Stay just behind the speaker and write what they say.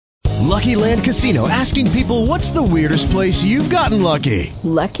Lucky Land Casino, asking people, what's the weirdest place you've gotten lucky?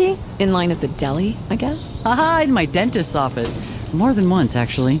 Lucky? In line at the deli, I guess? Aha, in my dentist's office. More than once,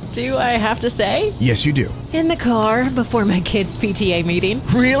 actually. Do I have to say? Yes, you do. In the car before my kids' PTA meeting.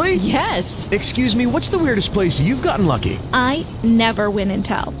 Really? Yes. Excuse me, what's the weirdest place you've gotten lucky? I never win and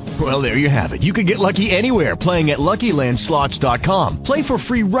tell. Well, there you have it. You can get lucky anywhere, playing at LuckyLandSlots.com. Play for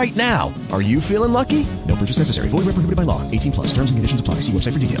free right now. Are you feeling lucky? No purchase necessary. Void where prohibited by law. 18 plus. Terms and conditions apply. See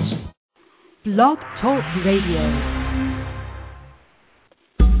website for details. Blog Talk Radio.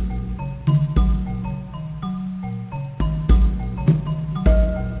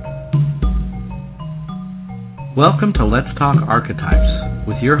 Welcome to Let's Talk Archetypes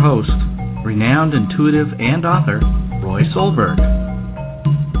with your host, renowned intuitive and author, Roy Solberg.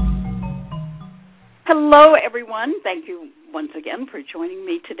 Hello, everyone. Thank you once again for joining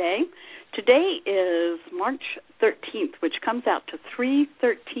me today. Today is March 13th, which comes out to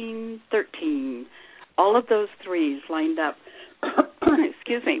 3/13/13. All of those threes lined up.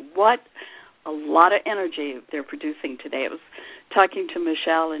 Excuse me. What a lot of energy they're producing today. I was talking to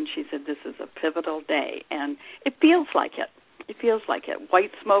Michelle, and she said this is a pivotal day, and it feels like it. It feels like it.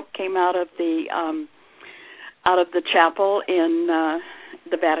 White smoke came out of the chapel in the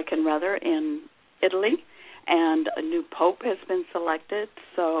Vatican, rather, in Italy, and a new pope has been selected.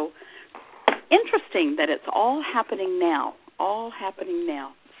 So interesting that it's all happening now.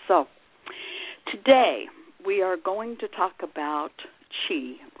 So today we are going to talk about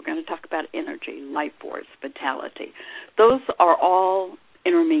chi. We're going to talk about energy, life force, vitality. Those are all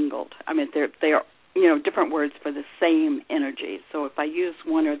intermingled. I mean, they are different words for the same energy. So if I use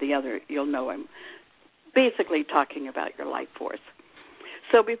one or the other, you'll know I'm basically talking about your life force.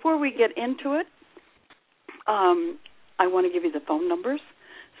 So before we get into it, I want to give you the phone numbers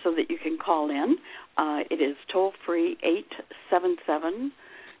so that you can call in. It is toll-free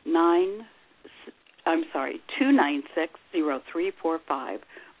 296-0345,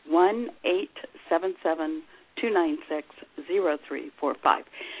 1-877-296-0345.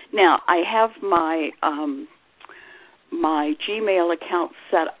 Now, I have my Gmail account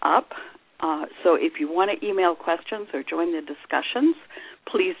set up, so if you want to email questions or join the discussions,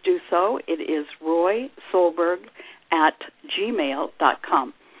 please do so. It is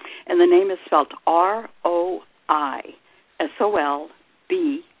roysolberg@gmail.com. And the name is spelled ROISOLBERG,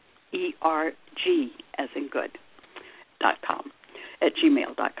 as in good, .com, at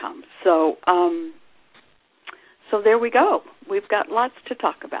gmail.com. So there we go. We've got lots to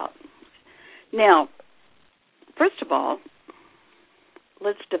talk about. Now, first of all,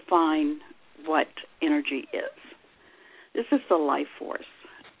 let's define what energy is. This is the life force.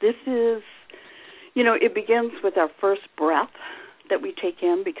 This is, it begins with our first breath that we take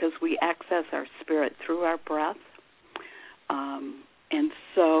in because we access our spirit through our breath. And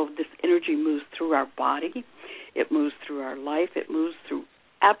so this energy moves through our body. It moves through our life. It moves through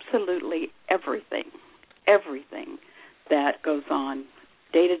absolutely everything that goes on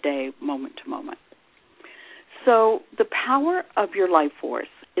day to day, moment to moment. So the power of your life force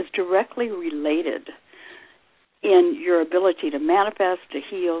is directly related in your ability to manifest, to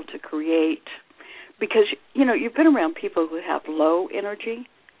heal, to create, because, you've been around people who have low energy.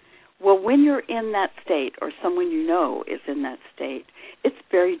 Well, when you're in that state, or someone you know is in that state, it's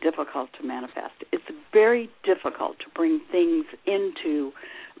very difficult to manifest. It's very difficult to bring things into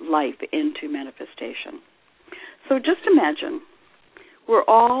life, into manifestation. So just imagine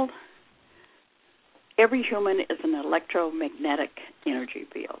every human is an electromagnetic energy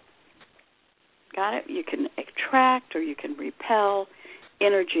field. Got it? You can attract or you can repel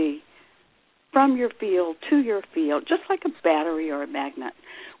energy from your field to your field, just like a battery or a magnet.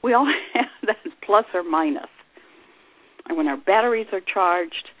 We all have that plus or minus. And when our batteries are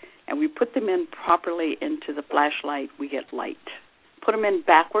charged and we put them in properly into the flashlight, we get light. Put them in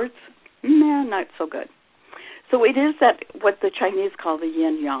backwards, not so good. So it is that what the Chinese call the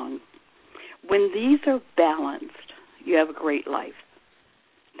yin-yang. When these are balanced, you have a great life.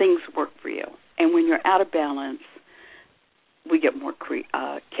 Things work for you. And when you're out of balance, we get more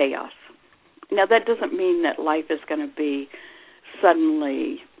chaos. Now, that doesn't mean that life is going to be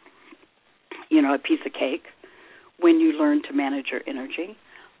suddenly, a piece of cake when you learn to manage your energy,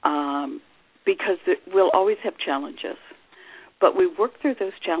 because we'll always have challenges. But we work through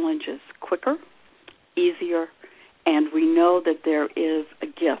those challenges quicker, easier, and we know that there is a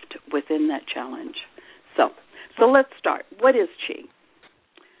gift within that challenge. So let's start. What is chi?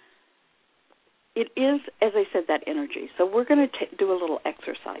 It is, as I said, that energy. So we're going to do a little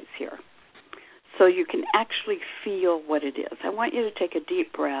exercise here so you can actually feel what it is. I want you to take a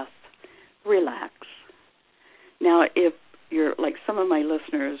deep breath, relax. Now, if you're like some of my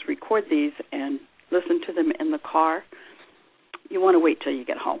listeners record these and listen to them in the car, you want to wait till you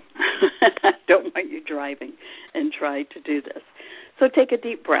get home. I don't want you driving and try to do this. So take a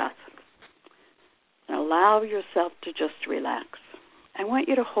deep breath and allow yourself to just relax. I want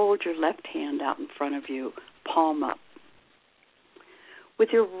you to hold your left hand out in front of you, palm up. With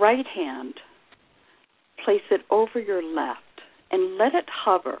your right hand, place it over your left and let it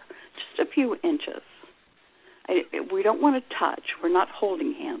hover just a few inches. We don't want to touch. We're not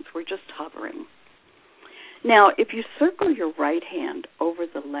holding hands. We're just hovering. Now, if you circle your right hand over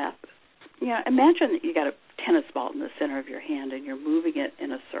the left, imagine that you got a tennis ball in the center of your hand and you're moving it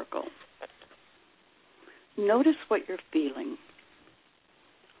in a circle. Notice what you're feeling.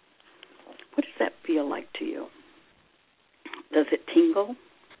 What does that feel like to you? Does it tingle?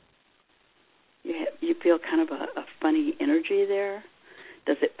 You feel kind of a funny energy there?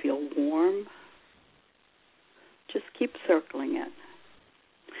 Does it feel warm? Just keep circling it.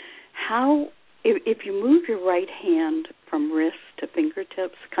 If you move your right hand from wrist to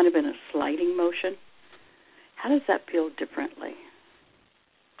fingertips, kind of in a sliding motion, how does that feel differently?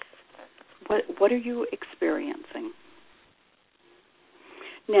 What are you experiencing?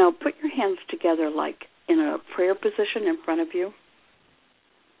 Now, put your hands together like in a prayer position in front of you.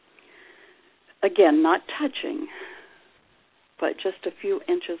 Again, not touching, but just a few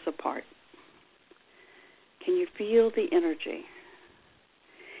inches apart. Can you feel the energy?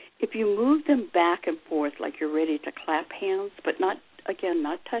 If you move them back and forth like you're ready to clap hands, but not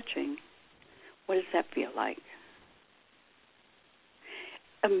touching, what does that feel like?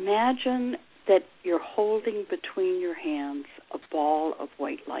 Imagine that you're holding between your hands a ball of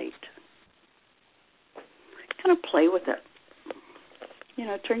white light. Kind of play with it.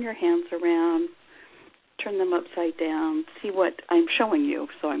 Turn your hands around, turn them upside down, see what I'm showing you,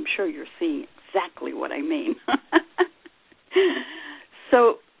 so I'm sure you're seeing exactly what I mean.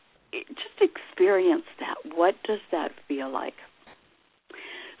 So just experience that. What does that feel like?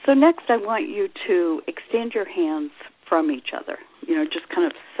 So next I want you to extend your hands from each other. Just kind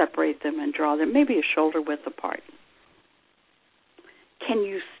of separate them and draw them, maybe a shoulder width apart. Can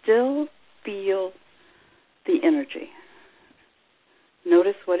you still feel the energy?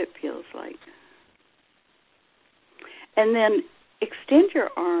 Notice what it feels like. And then extend your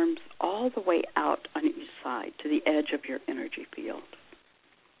arms all the way out on each side to the edge of your energy field.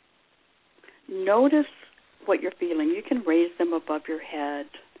 Notice what you're feeling. You can raise them above your head,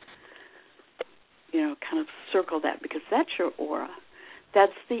 kind of circle that because that's your aura.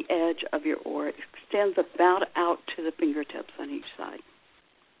 That's the edge of your aura. It extends about out to the fingertips on each side.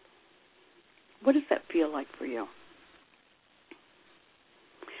 What does that feel like for you?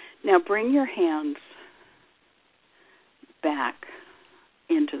 Now bring your hands back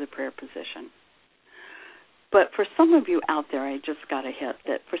into the prayer position. But for some of you out there, I just got a hit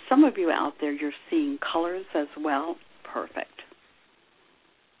that for some of you out there, you're seeing colors as well. Perfect.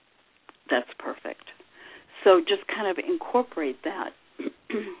 That's perfect. So just kind of incorporate that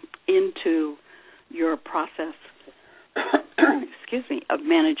into your process, of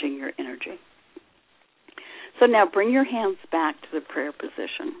managing your energy. So now bring your hands back to the prayer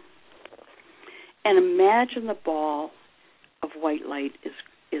position and imagine the ball of white light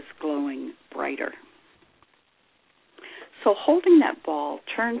is glowing brighter. So holding that ball,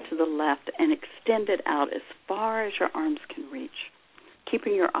 turn to the left and extend it out as far as your arms can reach,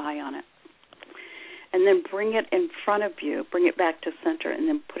 keeping your eye on it. And then bring it in front of you, bring it back to center, and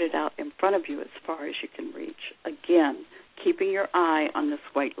then put it out in front of you as far as you can reach. Again, keeping your eye on this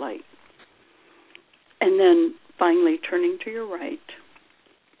white light. And then finally turning to your right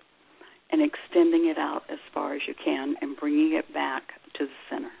and extending it out as far as you can and bringing it back to the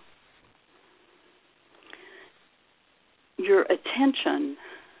center. Your attention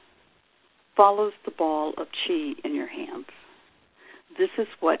follows the ball of chi in your hands. This is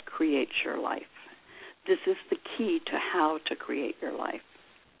what creates your life. This is the key to how to create your life.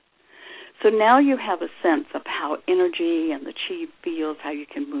 So now you have a sense of how energy and the chi feels, how you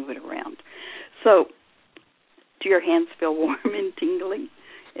can move it around. So do your hands feel warm and tingling?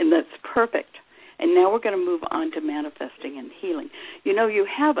 And that's perfect. And now we're going to move on to manifesting and healing. You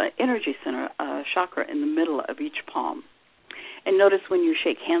have an energy center, a chakra in the middle of each palm. And notice when you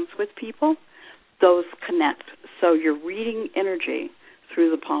shake hands with people, those connect. So you're reading energy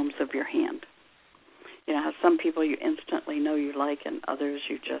through the palms of your hand. How some people you instantly know you like and others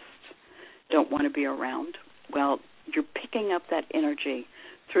you just don't want to be around. Well, you're picking up that energy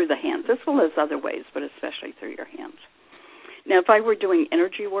through the hands, as well as other ways, but especially through your hands. Now, if I were doing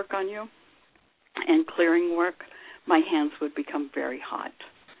energy work on you and clearing work, my hands would become very hot,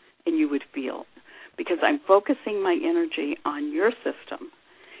 and you would feel. because I'm focusing my energy on your system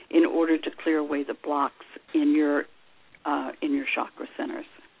in order to clear away the blocks in your chakra centers.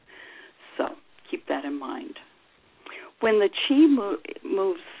 So keep that in mind. When the chi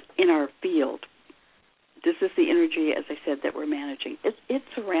moves in our field, this is the energy, as I said, that we're managing.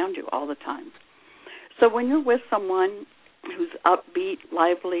 It's around you all the time. So when you're with someone who's upbeat,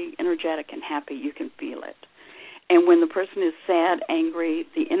 lively, energetic, and happy, you can feel it. And when the person is sad, angry,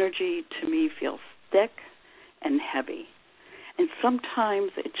 the energy to me feels thick and heavy. And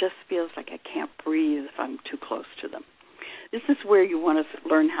sometimes it just feels like I can't breathe if I'm too close to them. This is where you want to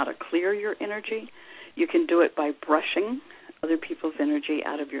learn how to clear your energy. You can do it by brushing other people's energy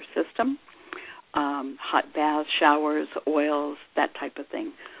out of your system. Hot baths, showers, oils, that type of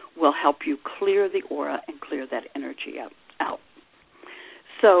thing will help you clear the aura and clear that energy out.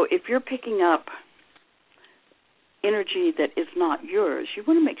 So if you're picking up energy that is not yours, you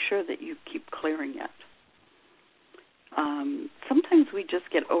want to make sure that you keep clearing it. Sometimes we just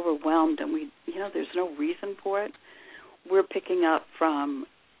get overwhelmed and there's no reason for it. We're picking up from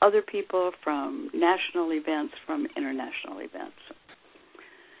other people, from national events, from international events.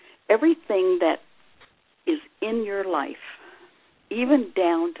 Everything that is in your life, even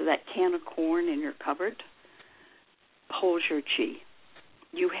down to that can of corn in your cupboard, holds your chi.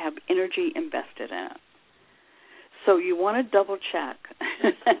 You have energy invested in it. So you want to double check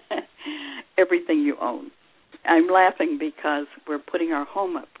everything you own. I'm laughing because we're putting our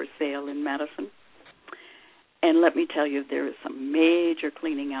home up for sale in Madison. And let me tell you, there is some major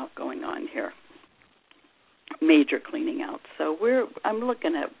cleaning out going on here. Major cleaning out. So I'm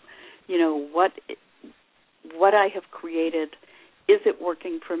looking at, what I have created. Is it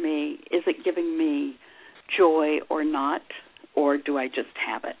working for me? Is it giving me joy or not? Or do I just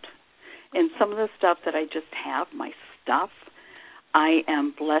have it? And some of the stuff that I just have, my stuff, I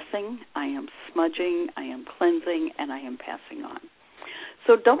am blessing, I am smudging, I am cleansing, and I am passing on.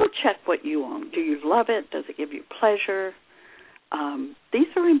 So double check what you own. Do you love it? Does it give you pleasure?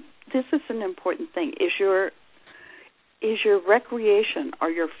 This is an important thing. Is your recreation, are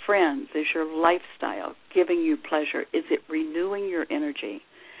your friends, is your lifestyle giving you pleasure? Is it renewing your energy?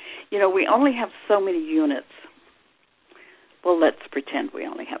 We only have so many units. Well, let's pretend we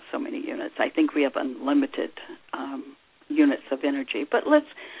only have so many units. I think we have unlimited units of energy. But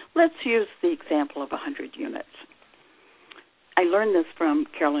let's use the example of 100 units. I learned this from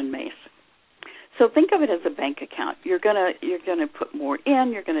Carolyn Mace. So think of it as a bank account. You're gonna put more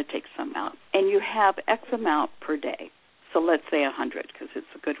in. You're gonna take some out, and you have X amount per day. So let's say 100 because it's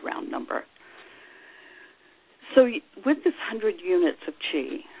a good round number. So with this 100 units of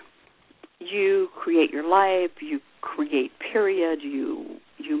chi, you create your life. You create period. You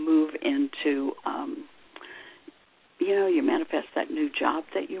move into you manifest that new job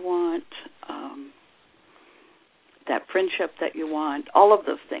that you want. That friendship that you want, all of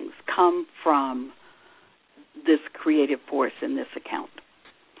those things come from this creative force in this account.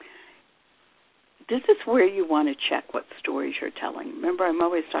 This is where you want to check what stories you're telling. Remember, I'm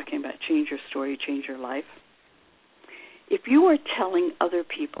always talking about change your story, change your life. If you are telling other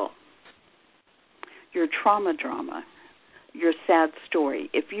people your trauma drama, your sad story,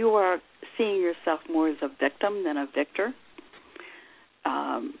 if you are seeing yourself more as a victim than a victor,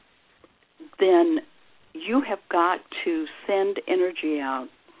 then you have got to send energy out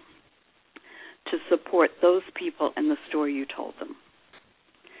to support those people and the story you told them.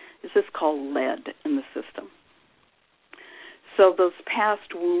 This is called lead in the system. So those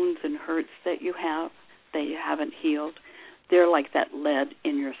past wounds and hurts that you haven't healed, they're like that lead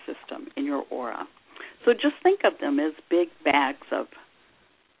in your system, in your aura. So just think of them as big bags of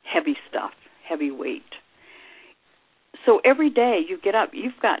heavy stuff, heavy weight. So every day you get up,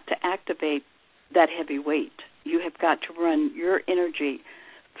 you've got to activate that heavy weight. You have got to run your energy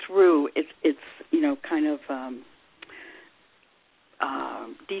through its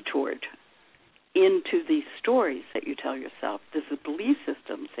detoured into these stories that you tell yourself, these belief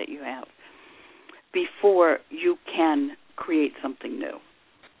systems that you have, before you can create something new.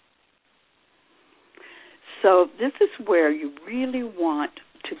 So this is where you really want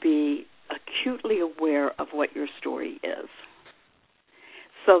to be acutely aware of what your story is,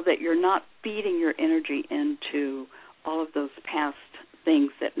 so that you're not feeding your energy into all of those past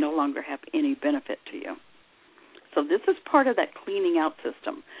things that no longer have any benefit to you. So this is part of that cleaning out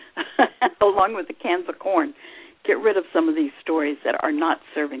system, along with the cans of corn. Get rid of some of these stories that are not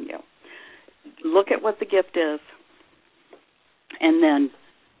serving you. Look at what the gift is, and then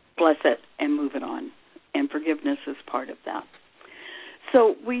bless it and move it on. And forgiveness is part of that.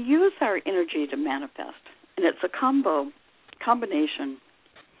 So we use our energy to manifest, and it's a combination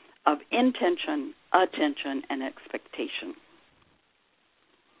of intention, attention, and expectation.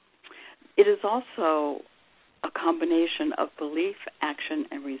 It is also a combination of belief, action,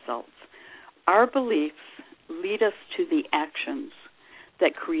 and results. Our beliefs lead us to the actions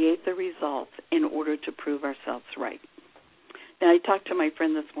that create the results in order to prove ourselves right. Now, I talked to my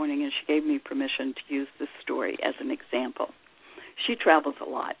friend this morning, and she gave me permission to use this story as an example. She travels a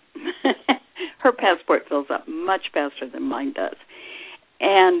lot. Her passport fills up much faster than mine does.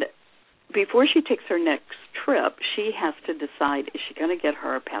 And before she takes her next trip, she has to decide, is she going to get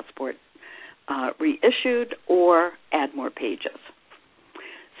her passport reissued or add more pages?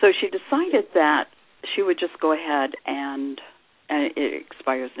 So she decided that she would just go ahead and it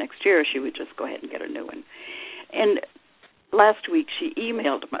expires next year, she would just go ahead and get a new one. And last week she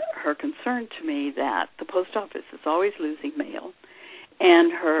emailed her concern to me that the post office is always losing mail,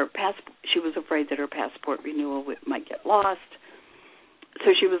 and she was afraid that her passport renewal might get lost.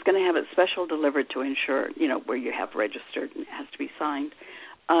 So she was going to have it special delivered to ensure, where you have registered and it has to be signed,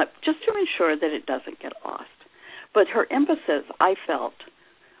 just to ensure that it doesn't get lost. But her emphasis, I felt,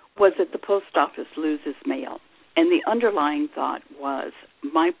 was that the post office loses mail. And the underlying thought was,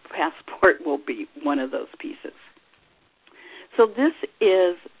 my passport will be one of those pieces. So this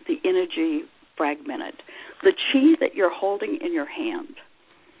is the energy fragmented. The chi that you're holding in your hand,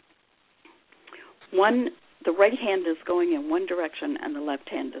 the right hand is going in one direction and the left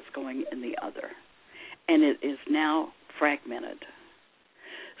hand is going in the other. And it is now fragmented.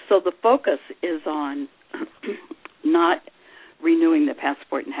 So the focus is on not renewing the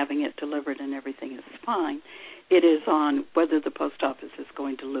passport and having it delivered and everything is fine. It is on whether the post office is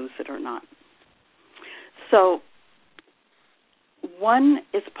going to lose it or not. So one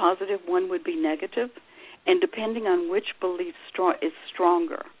is positive, one would be negative, and depending on which belief is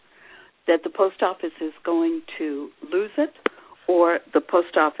stronger, that the post office is going to lose it or the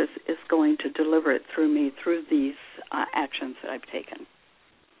post office is going to deliver it through me through these actions that I've taken.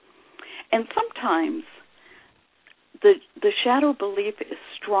 And sometimes the shadow belief is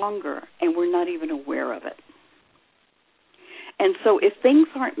stronger and we're not even aware of it. And so if things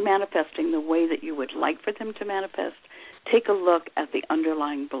aren't manifesting the way that you would like for them to manifest, take a look at the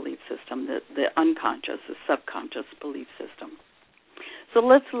underlying belief system, the unconscious, the subconscious belief system. So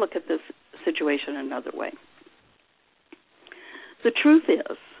let's look at this situation another way. The truth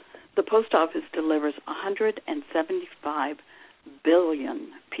is, the post office delivers 175 billion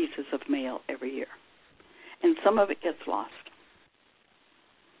pieces of mail every year, and some of it gets lost.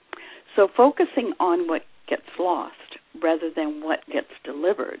 So focusing on what gets lost rather than what gets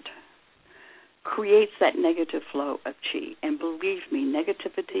delivered creates that negative flow of chi. And believe me,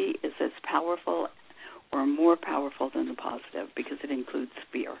 negativity is as powerful or more powerful than the positive because it includes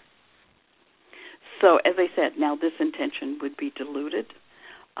fear. So as I said, now this intention would be diluted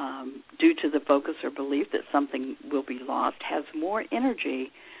due to the focus or belief that something will be lost, has more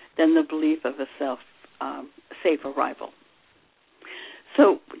energy than the belief of a safe arrival.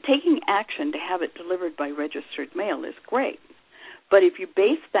 So taking action to have it delivered by registered mail is great. But if you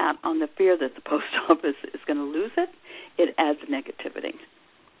base that on the fear that the post office is going to lose it, it adds negativity.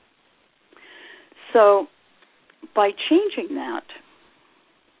 So by changing that,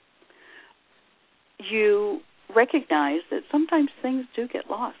 you recognize that sometimes things do get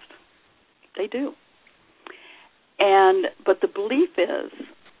lost. They do. But the belief is,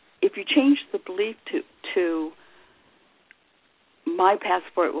 if you change the belief to my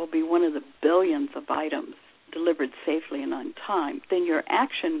passport will be one of the billions of items delivered safely and on time, then your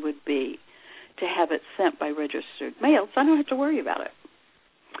action would be to have it sent by registered mail, so I don't have to worry about it.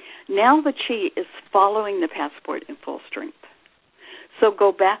 Now the chi is following the passport in full strength. So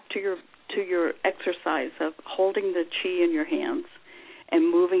go back to your exercise of holding the chi in your hands and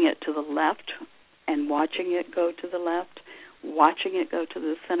moving it to the left and watching it go to the left, watching it go to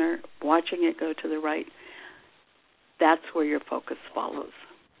the center, watching it go to the right. That's where your focus follows.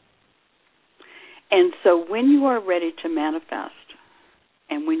 And so when you are ready to manifest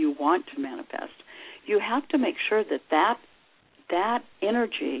and when you want to manifest, you have to make sure that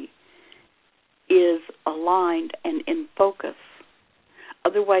energy is aligned and in focus.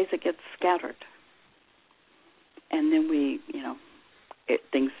 Otherwise it gets scattered. And then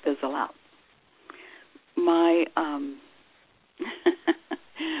things fizzle out. My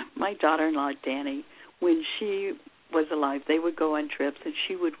my daughter-in-law, Danny, when she was alive, they would go on trips, and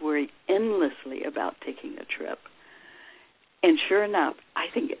she would worry endlessly about taking a trip. And sure enough, I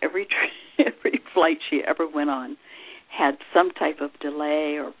think every flight she ever went on had some type of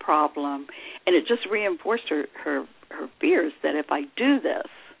delay or problem, and it just reinforced her fears that if I do this,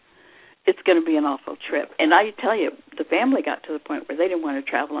 it's going to be an awful trip. And I tell you, the family got to the point where they didn't want to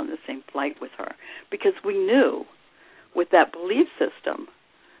travel on the same flight with her because we knew with that belief system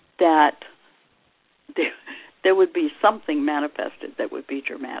that there would be something manifested that would be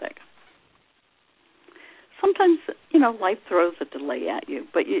dramatic. Sometimes, life throws a delay at you,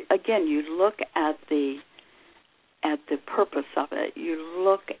 but you look at the purpose of it. You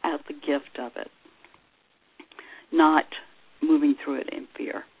look at the gift of it, not moving through it in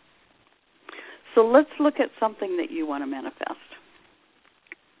fear. So let's look at something that you want to manifest.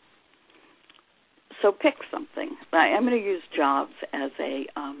 So pick something. I'm going to use jobs as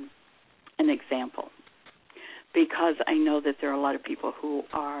an example because I know that there are a lot of people who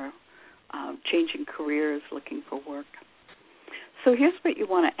are changing careers, looking for work. So here's what you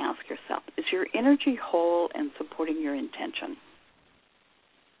want to ask yourself. Is your energy whole and supporting your intention?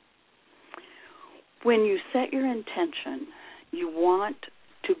 When you set your intention, you want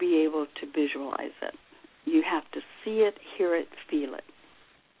to be able to visualize it. You have to see it, hear it, feel it.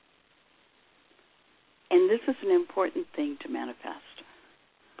 And this is an important thing to manifest.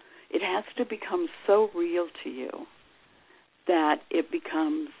 It has to become so real to you that it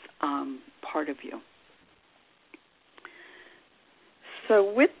becomes part of you.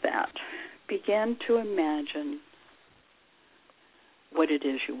 So with that, begin to imagine what it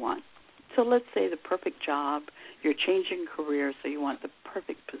is you want. So let's say the perfect job, you're changing careers, so you want the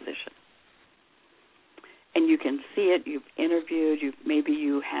perfect position. And you can see it, you've interviewed, maybe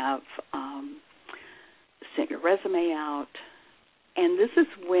you have sent your resume out, and this is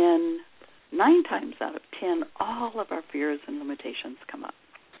when 9 times out of 10, all of our fears and limitations come up.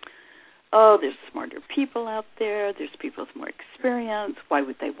 Oh, there's smarter people out there, there's people with more experience, why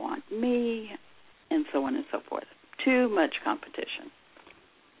would they want me, and so on and so forth. Too much competition.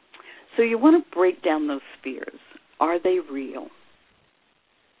 So you want to break down those fears. Are they real?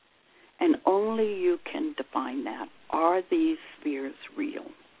 And only you can define that. Are these fears real?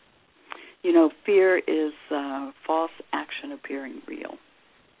 Fear is false action appearing real.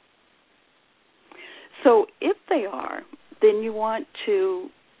 So if they are, then you want to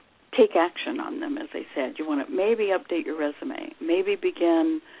take action on them, as I said. You want to maybe update your resume, maybe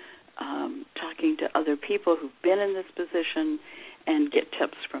begin talking to other people who've been in this position and get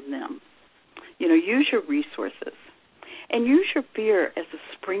tips from them. Use your resources and use your fear as a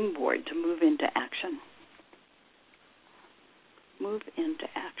springboard to move into action. Move into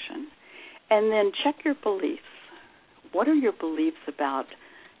action. And then check your beliefs. What are your beliefs about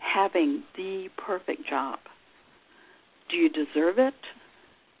having the perfect job? Do you deserve it?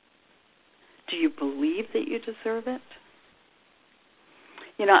 Do you believe that you deserve it?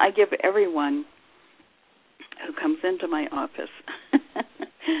 I give everyone who comes into my office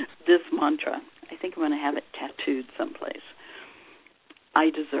this mantra. I think I'm going to have it tattooed someplace. I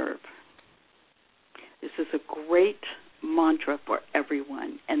deserve. This is a great mantra for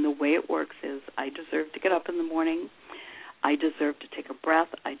everyone. And the way it works is I deserve to get up in the morning. I deserve to take a breath.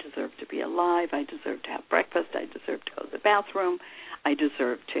 I deserve to be alive. I deserve to have breakfast. I deserve to go to the bathroom. I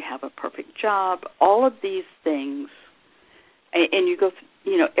deserve to have a perfect job. All of these things. And you go,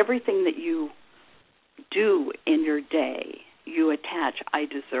 everything that you do in your day, you attach, I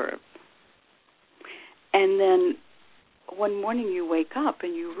deserve. And then one morning you wake up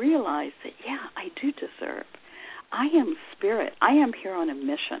and you realize that, yeah, I do deserve. I am spirit. I am here on a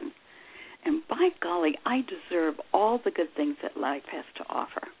mission. And by golly, I deserve all the good things that life has to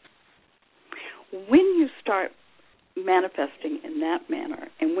offer. When you start manifesting in that manner,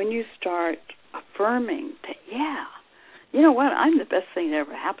 and when you start affirming that, yeah, you know what, I'm the best thing that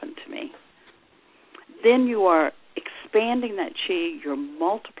ever happened to me, then you are expanding that chi, you're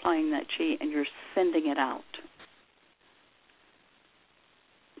multiplying that chi, and you're sending it out.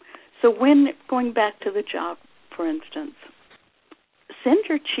 So when, going back to the job, for instance, send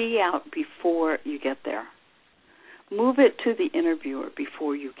your chi out before you get there. Move it to the interviewer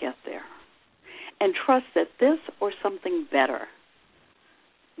before you get there. And trust that this or something better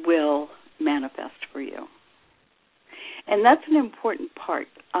will manifest for you. And that's an important part.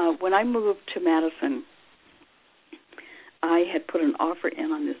 When I moved to Madison, I had put an offer in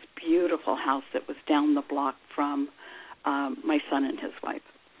on this beautiful house that was down the block from my son and his wife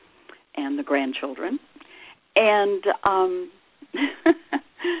and the grandchildren. And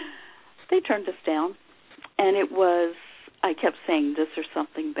they turned us down. And it was, I kept saying, this or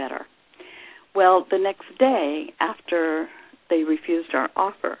something better. Well, the next day, after they refused our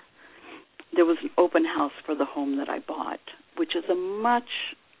offer, there was an open house for the home that I bought, which is a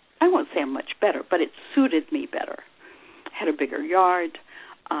much, I won't say a much better, but it suited me better. Had a bigger yard.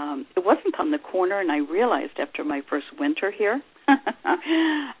 It wasn't on the corner, and I realized after my first winter here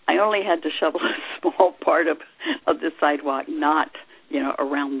I only had to shovel a small part of the sidewalk, not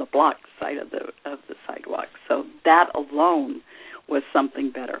around the block side of the sidewalk. So that alone was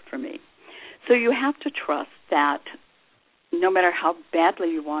something better for me. So you have to trust that no matter how badly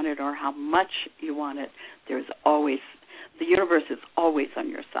you want it or how much you want it, the universe is always on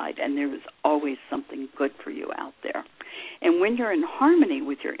your side, and there is always something good for you out there. And when you're in harmony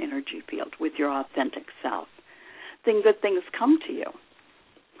with your energy field, with your authentic self, then good things come to you.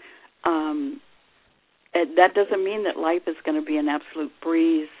 That doesn't mean that life is going to be an absolute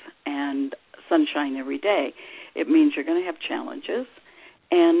breeze and sunshine every day. It means you're going to have challenges,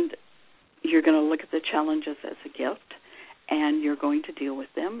 and you're going to look at the challenges as a gift, and you're going to deal with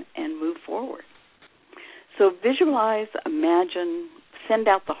them and move forward. So visualize, imagine, send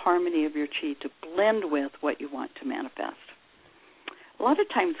out the harmony of your chi to blend with what you want to manifest. A lot of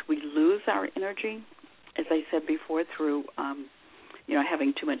times we lose our energy, as I said before, through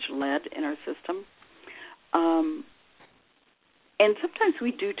having too much lead in our system. And sometimes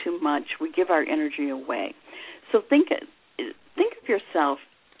we do too much. We give our energy away. So think of yourself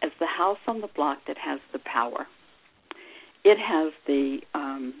as the house on the block that has the power. It has the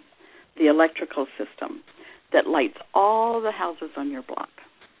electrical system that lights all the houses on your block.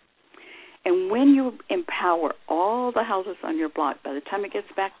 And when you empower all the houses on your block, by the time it gets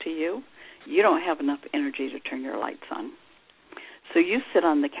back to you, you don't have enough energy to turn your lights on. So you sit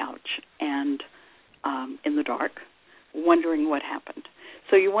on the couch and in the dark, wondering what happened.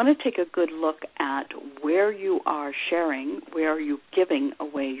 So you want to take a good look at where you are sharing, where are you giving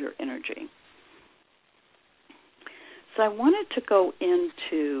away your energy. So I wanted to go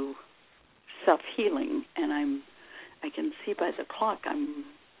into self-healing, and I can see by the clock I'm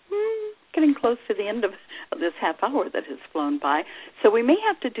getting close to the end of this half hour that has flown by. So we may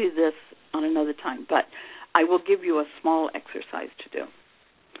have to do this on another time, but I will give you a small exercise to do.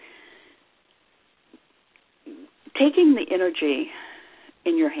 Taking the energy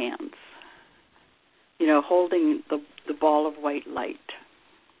in your hands, holding the ball of white light,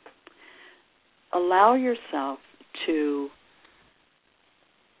 allow yourself to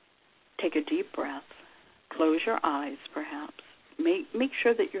take a deep breath, close your eyes perhaps, make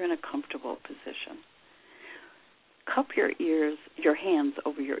sure that you're in a comfortable position. Cup your hands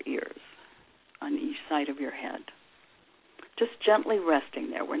over your ears on each side of your head, just gently resting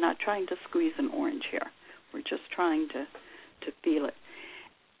there. We're not trying to squeeze an orange here. We're just trying to feel it.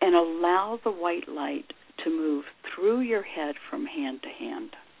 And allow the white light to move through your head from hand to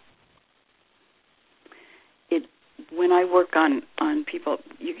hand. When I work on people,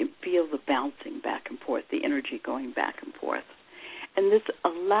 you can feel the bouncing back and forth, the energy going back and forth. And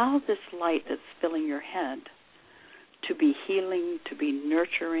allow this light that's filling your head to be healing, to be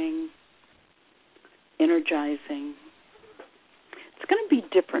nurturing, energizing. It's going to be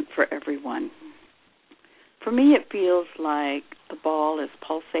different for everyone. For me, it feels like the ball is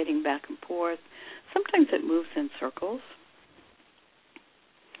pulsating back and forth. Sometimes it moves in circles.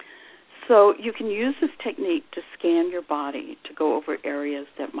 So you can use this technique to scan your body, to go over areas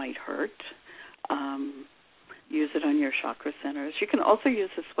that might hurt. Use it on your chakra centers. You can also use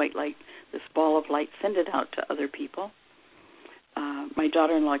this white light, this ball of light, send it out to other people. My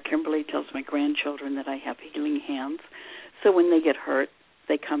daughter-in-law, Kimberly, tells my grandchildren that I have healing hands. So when they get hurt,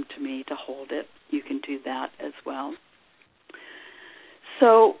 they come to me to hold it. You can do that as well.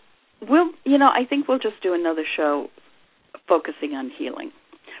 So I think we'll just do another show focusing on healing.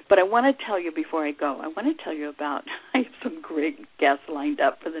 But I want to tell you before I go, I have some great guests lined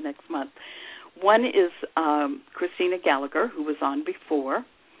up for the next month. One is Christina Gallagher, who was on before.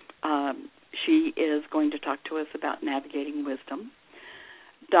 She is going to talk to us about navigating wisdom.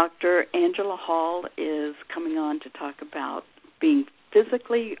 Dr. Angela Hall is coming on to talk about being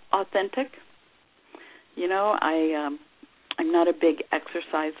physically authentic. I'm not a big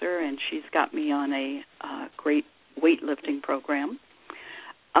exerciser, and she's got me on a great weightlifting program.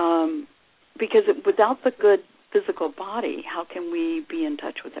 Because without the good physical body, how can we be in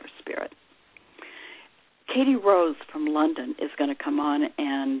touch with our spirit? Katie Rose from London is going to come on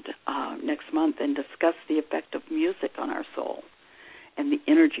and next month and discuss the effect of music on our soul and the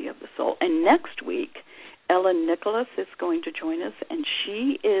energy of the soul. And next week, Ellen Nicholas is going to join us, and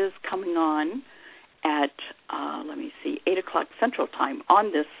she is coming on at 8 o'clock Central Time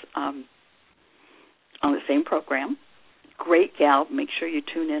on this on the same program. Great gal. Make sure you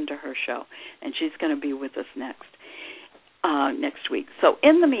tune into her show, and she's going to be with us next week. So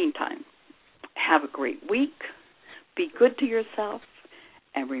in the meantime, have a great week. Be good to yourself,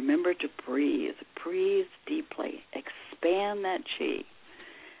 and remember to breathe. Breathe deeply. Expand that chi.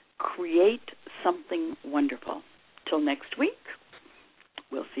 Create something wonderful. Till next week,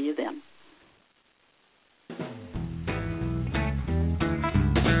 We'll see you then.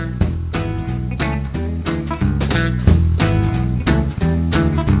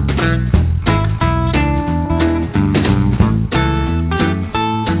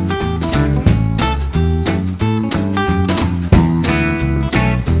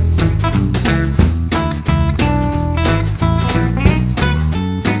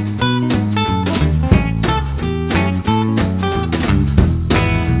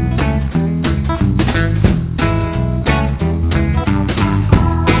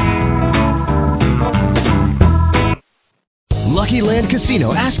 Lucky Land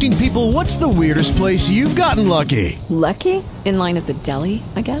Casino, asking people, what's the weirdest place you've gotten lucky? Lucky? In line at the deli,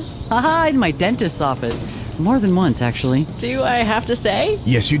 I guess? Aha, in my dentist's office. More than once, actually. Do I have to say?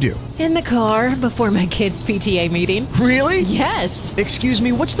 Yes, you do. In the car before my kids' PTA meeting. Really? Yes. Excuse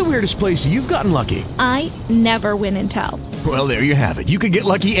me, what's the weirdest place you've gotten lucky? I never win and tell. Well, there you have it. You can get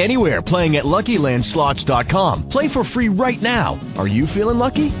lucky anywhere, playing at LuckyLandSlots.com. Play for free right now. Are you feeling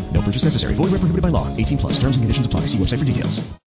lucky? No purchase necessary. Void where prohibited by law. 18+. Terms and conditions apply. See website for details.